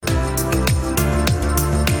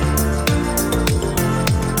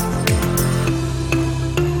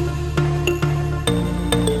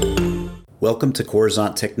Welcome to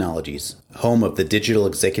Coruzant Technologies, home of the Digital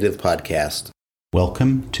Executive Podcast.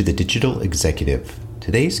 Welcome to the Digital Executive.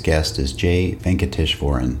 Today's guest is Jay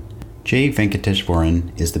Venkateshwaran. Jay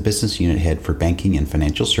Venkateshwaran is the business unit head for banking and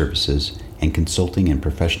financial services and consulting and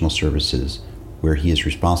professional services, where he is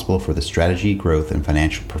responsible for the strategy, growth, and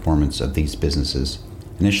financial performance of these businesses.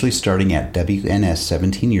 Initially starting at WNS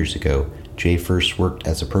 17 years ago, Jay first worked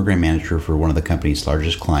as a program manager for one of the company's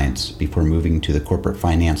largest clients before moving to the corporate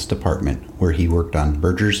finance department, where he worked on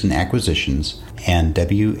mergers and acquisitions and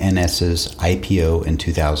WNS's IPO in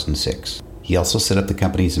 2006. He also set up the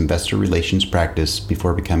company's investor relations practice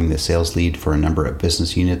before becoming the sales lead for a number of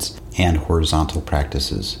business units and horizontal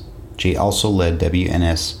practices. Jay also led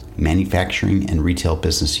WNS manufacturing and retail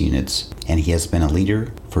business units, and he has been a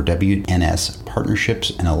leader for WNS partnerships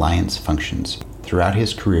and alliance functions. Throughout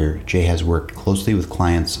his career, Jay has worked closely with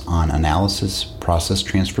clients on analysis, process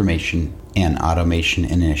transformation, and automation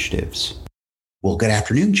initiatives. Well, good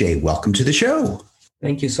afternoon, Jay. Welcome to the show.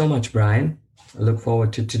 Thank you so much, Brian. I look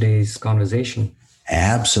forward to today's conversation.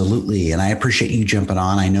 Absolutely. And I appreciate you jumping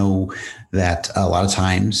on. I know that a lot of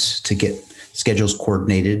times to get schedules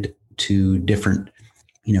coordinated to different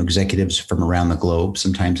executives from around the globe,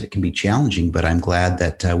 sometimes it can be challenging, but I'm glad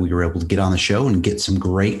that we were able to get on the show and get some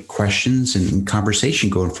great questions and conversation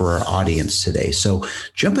going for our audience today. So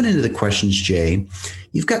jumping into the questions, Jay,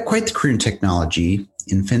 you've got quite the career in technology,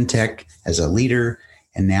 in fintech as a leader,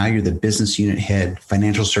 and now you're the business unit head,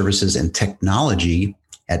 financial services and technology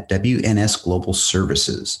at WNS Global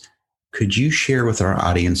Services. Could you share with our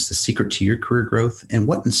audience the secret to your career growth and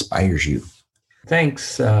what inspires you?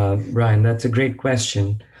 Thanks, Brian. That's a great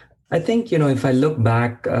question. I think, if I look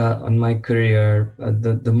back on my career,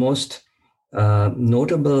 the most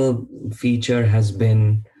notable feature has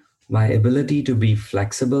been my ability to be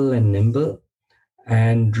flexible and nimble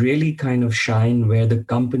and really kind of shine where the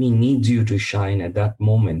company needs you to shine at that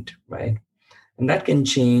moment, right? And that can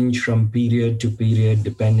change from period to period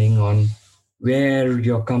depending on where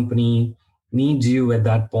your company needs you at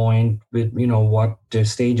that point, with what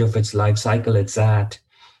stage of its life cycle it's at,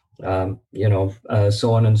 so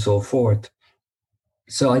on and so forth.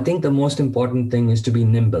 So I think the most important thing is to be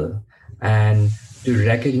nimble and to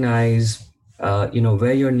recognize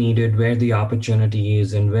where you're needed, where the opportunity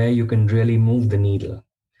is, and where you can really move the needle.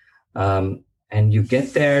 And you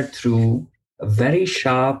get there through a very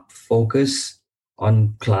sharp focus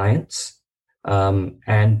on clients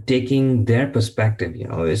and taking their perspective,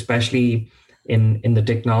 especially in the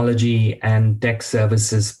technology and tech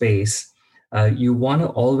services space. You want to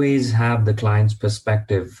always have the client's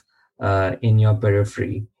perspective in your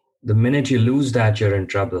periphery. The minute you lose that, you're in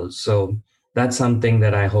trouble. So that's something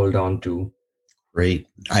that I hold on to. Great.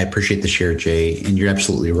 I appreciate the share, Jay. And you're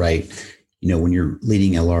absolutely right. When you're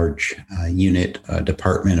leading a large unit,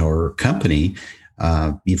 department, or company,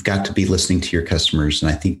 you've got to be listening to your customers.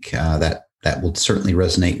 And I think that will certainly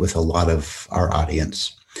resonate with a lot of our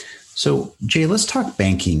audience. So, Jay, let's talk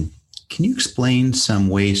banking. Can you explain some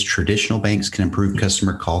ways traditional banks can improve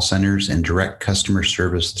customer call centers and direct customer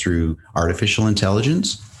service through artificial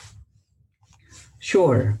intelligence?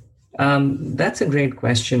 Sure. That's a great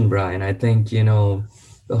question, Brian. I think, the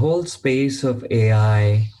whole space of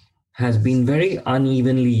AI has been very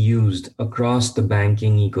unevenly used across the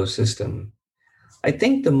banking ecosystem. I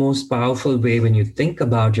think the most powerful way when you think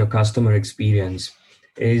about your customer experience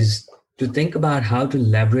is to think about how to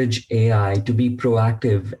leverage AI to be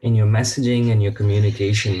proactive in your messaging and your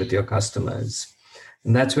communication with your customers.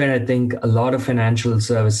 And that's where I think a lot of financial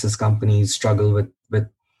services companies struggle with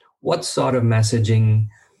what sort of messaging,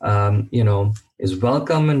 is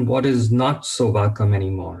welcome and what is not so welcome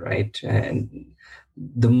anymore, right? And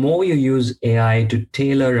the more you use AI to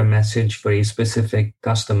tailor a message for a specific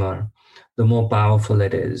customer, the more powerful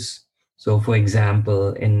it is. So, for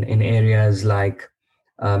example, in areas like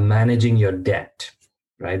managing your debt,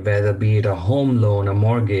 right? Whether be it a home loan, a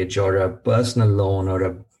mortgage, or a personal loan, or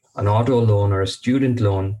an auto loan, or a student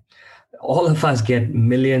loan, all of us get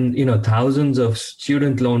thousands of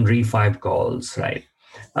student loan refi calls, right?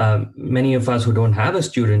 Many of us who don't have a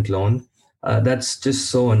student loan, that's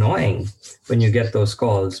just so annoying when you get those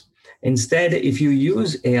calls. Instead, if you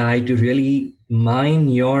use AI to really mine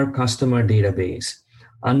your customer database,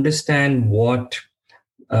 understand what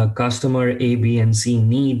customer A, B, and C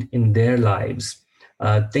need in their lives.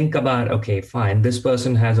 Think about, okay, fine, this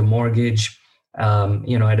person has a mortgage, at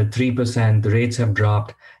a 3%, the rates have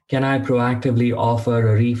dropped. Can I proactively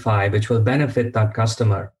offer a refi which will benefit that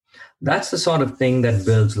customer? That's the sort of thing that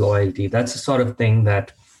builds loyalty. That's the sort of thing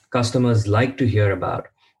that customers like to hear about.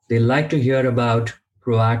 They like to hear about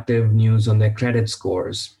proactive news on their credit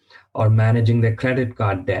scores or managing their credit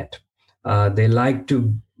card debt. They like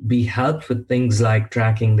to be helped with things like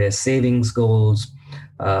tracking their savings goals,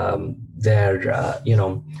 their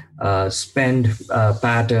spend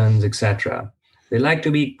patterns, etc. They like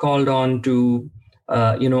to be called on to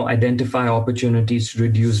identify opportunities to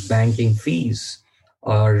reduce banking fees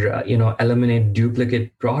or eliminate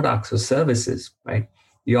duplicate products or services. Right,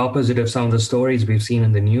 the opposite of some of the stories we've seen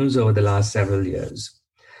in the news over the last several years.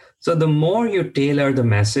 So the more you tailor the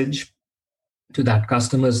message to that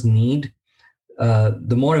customer's need,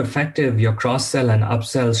 the more effective your cross sell and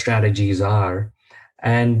upsell strategies are.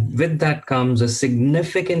 And with that comes a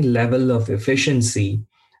significant level of efficiency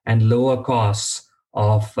and lower costs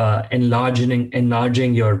of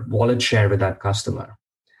enlarging your wallet share with that customer.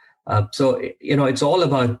 It's all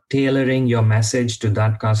about tailoring your message to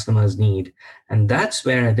that customer's need. And that's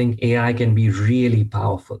where I think AI can be really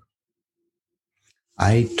powerful.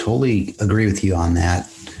 I totally agree with you on that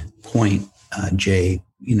point, Jay.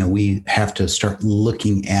 We have to start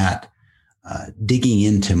looking at digging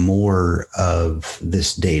into more of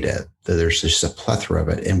this data. There's just a plethora of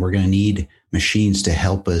it, and we're going to need machines to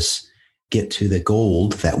help us get to the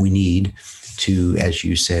gold that we need to, as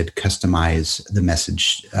you said, customize the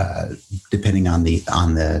message depending on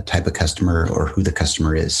the type of customer or who the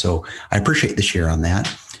customer is. So I appreciate the share on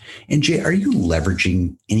that. And Jay, are you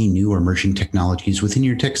leveraging any new or emerging technologies within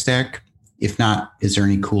your tech stack? If not, is there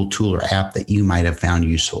any cool tool or app that you might have found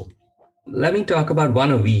useful? Let me talk about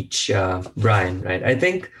one of each, Brian, right? I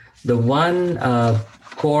think the one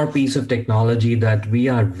core piece of technology that we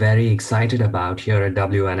are very excited about here at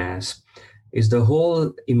WNS is the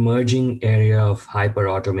whole emerging area of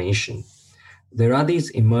hyperautomation. There are these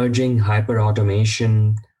emerging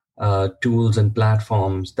hyperautomation tools and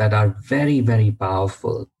platforms that are very, very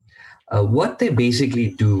powerful. What they basically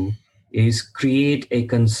do is create a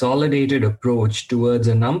consolidated approach towards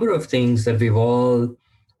a number of things that we've all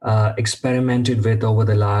experimented with over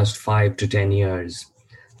the last 5 to 10 years.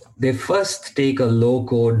 They first take a low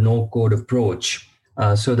code, no code approach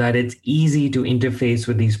so that it's easy to interface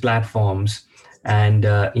with these platforms and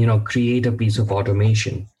create a piece of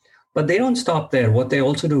automation. But they don't stop there. What they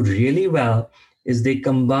also do really well is they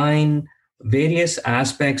combine various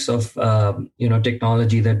aspects of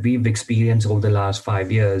technology that we've experienced over the last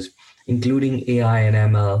 5 years, including AI and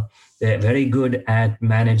ML. They're very good at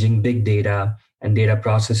managing big data and data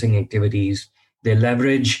processing activities. They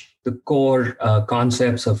leverage the core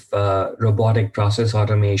concepts of robotic process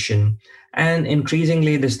automation. And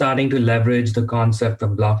increasingly, they're starting to leverage the concept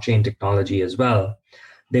of blockchain technology as well.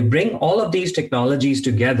 They bring all of these technologies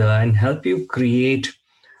together and help you create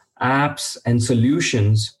apps and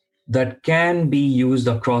solutions that can be used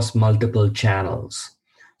across multiple channels.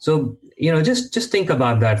 So, just think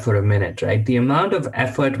about that for a minute, right? The amount of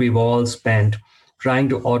effort we've all spent trying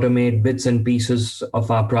to automate bits and pieces of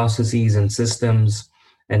our processes and systems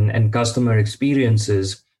and customer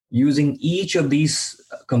experiences using each of these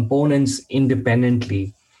components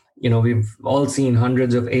independently. We've all seen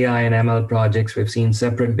hundreds of AI and ML projects. We've seen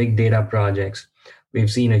separate big data projects.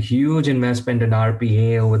 We've seen a huge investment in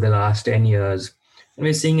RPA over the last 10 years. And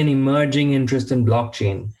we're seeing an emerging interest in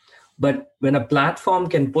blockchain. But when a platform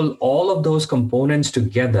can pull all of those components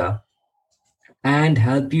together and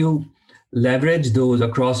help you leverage those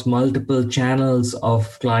across multiple channels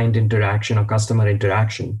of client interaction or customer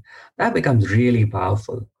interaction, that becomes really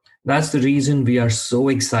powerful. That's the reason we are so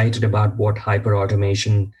excited about what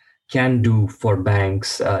hyperautomation can do for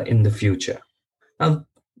banks in the future. Now,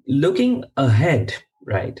 looking ahead,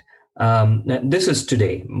 right? This is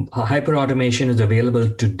today. Hyperautomation is available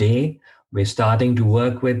today. We're starting to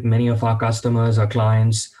work with many of our customers, our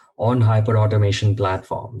clients on hyperautomation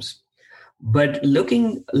platforms. But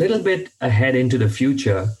looking a little bit ahead into the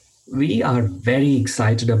future, we are very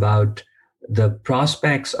excited about the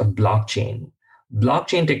prospects of blockchain.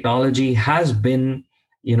 Blockchain technology has been,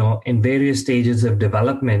 in various stages of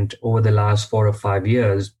development over the last 4 or 5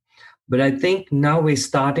 years. But I think now we're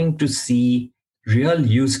starting to see real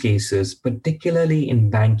use cases, particularly in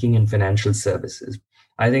banking and financial services.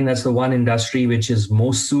 I think that's the one industry which is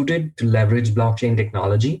most suited to leverage blockchain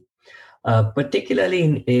technology, particularly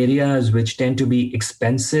in areas which tend to be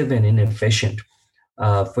expensive and inefficient.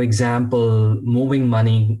 For example, moving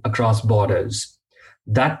money across borders.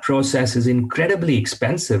 That process is incredibly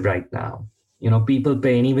expensive right now. People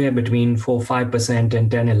pay anywhere between 4-5%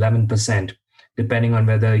 and 10-11%, depending on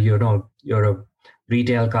whether you're a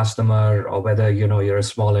retail customer or whether you're a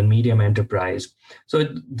small and medium enterprise. So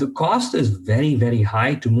the cost is very, very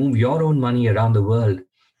high to move your own money around the world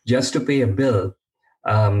just to pay a bill,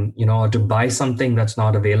 or to buy something that's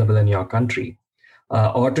not available in your country,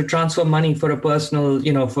 or to transfer money for a personal,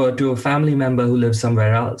 to a family member who lives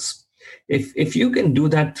somewhere else. If you can do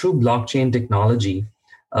that through blockchain technology,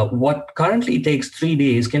 what currently takes 3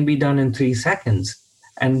 days can be done in 3 seconds.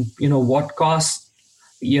 And what costs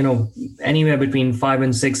anywhere between 5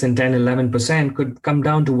 and 6 and 10, 11% could come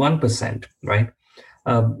down to 1%, right?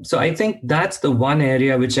 So I think that's the one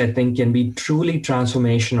area which I think can be truly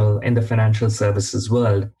transformational in the financial services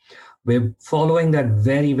world. We're following that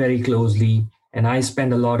very, very closely. And I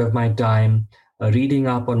spend a lot of my time reading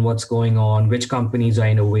up on what's going on, which companies are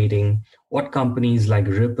innovating, what companies like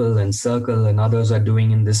Ripple and Circle and others are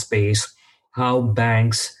doing in this space, how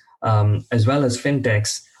banks as well as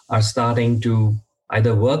fintechs are starting to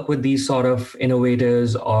either work with these sort of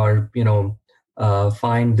innovators or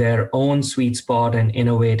find their own sweet spot and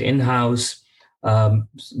innovate in-house.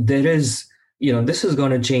 There is, this is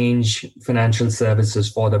going to change financial services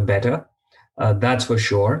for the better. That's for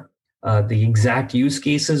sure. The exact use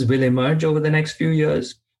cases will emerge over the next few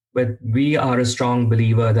years, but we are a strong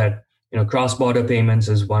believer that cross-border payments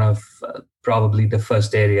is one of probably the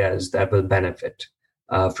first areas that will benefit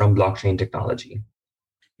from blockchain technology.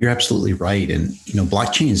 You're absolutely right. And,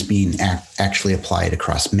 blockchain is being actually applied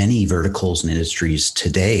across many verticals and industries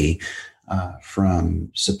today, from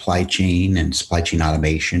supply chain and supply chain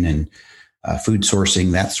automation and food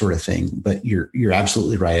sourcing, that sort of thing. But you're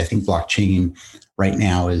absolutely right. I think blockchain right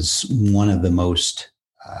now is one of the most,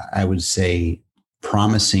 I would say,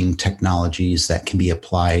 promising technologies that can be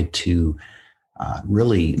applied to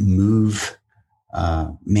really move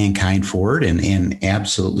mankind forward and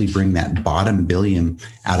absolutely bring that bottom billion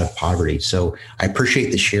out of poverty. So I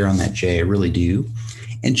appreciate the share on that, Jay. I really do.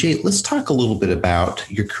 And Jay, let's talk a little bit about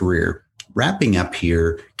your career. Wrapping up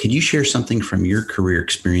here, can you share something from your career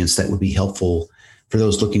experience that would be helpful for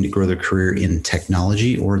those looking to grow their career in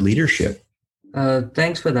technology or leadership?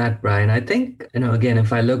 Thanks for that, Brian. I think, again,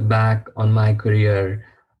 if I look back on my career,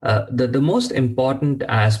 the most important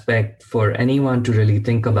aspect for anyone to really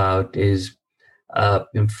think about is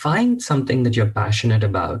find something that you're passionate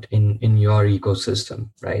about in your ecosystem,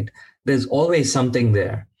 right? There's always something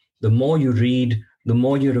there. The more you read, the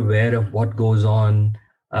more you're aware of what goes on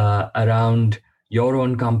around your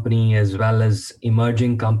own company, as well as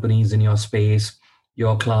emerging companies in your space,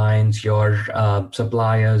 your clients, your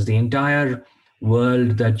suppliers, the entire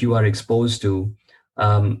world that you are exposed to.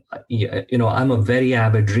 I'm a very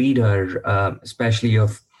avid reader, especially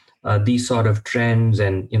of these sort of trends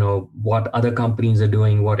and what other companies are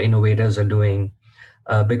doing, what innovators are doing,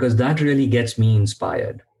 because that really gets me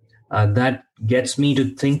inspired. That gets me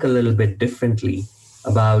to think a little bit differently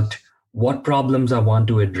about what problems I want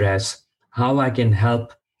to address, how I can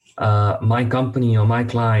help my company or my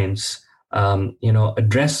clients,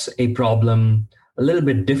 address a problem a little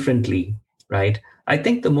bit differently, right? I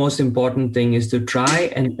think the most important thing is to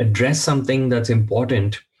try and address something that's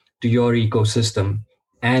important to your ecosystem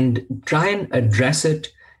and try and address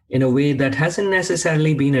it in a way that hasn't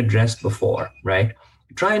necessarily been addressed before, right?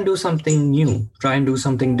 Try and do something new, try and do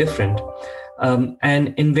something different.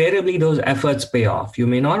 And invariably, those efforts pay off. You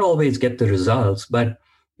may not always get the results, but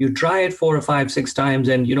you try it 4 or 5, 6 times,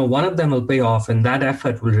 and one of them will pay off, and that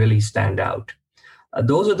effort will really stand out.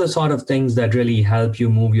 Those are the sort of things that really help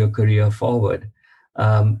you move your career forward.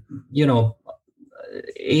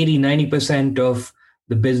 80-90% of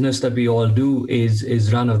the business that we all do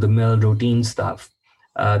is run-of-the-mill routine stuff.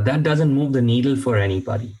 That doesn't move the needle for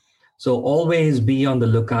anybody. So always be on the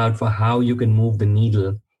lookout for how you can move the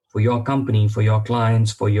needle for your company, for your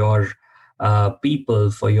clients, for your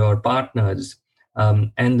people, for your partners.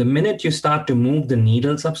 And the minute you start to move the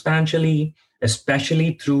needle substantially,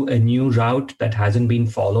 especially through a new route that hasn't been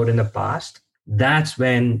followed in the past, that's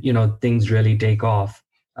when things really take off.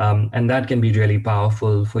 And that can be really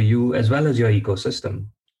powerful for you as well as your ecosystem.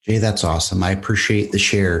 Jay, that's awesome. I appreciate the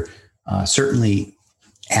share. Certainly,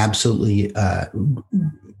 absolutely,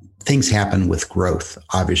 things happen with growth,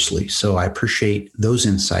 obviously. So I appreciate those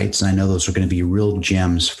insights. And I know those are going to be real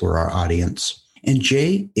gems for our audience. And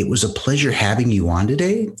Jay, it was a pleasure having you on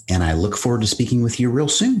today. And I look forward to speaking with you real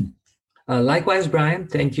soon. Likewise, Brian.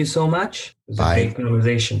 Thank you so much. It was Bye. a great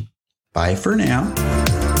conversation. Bye for now.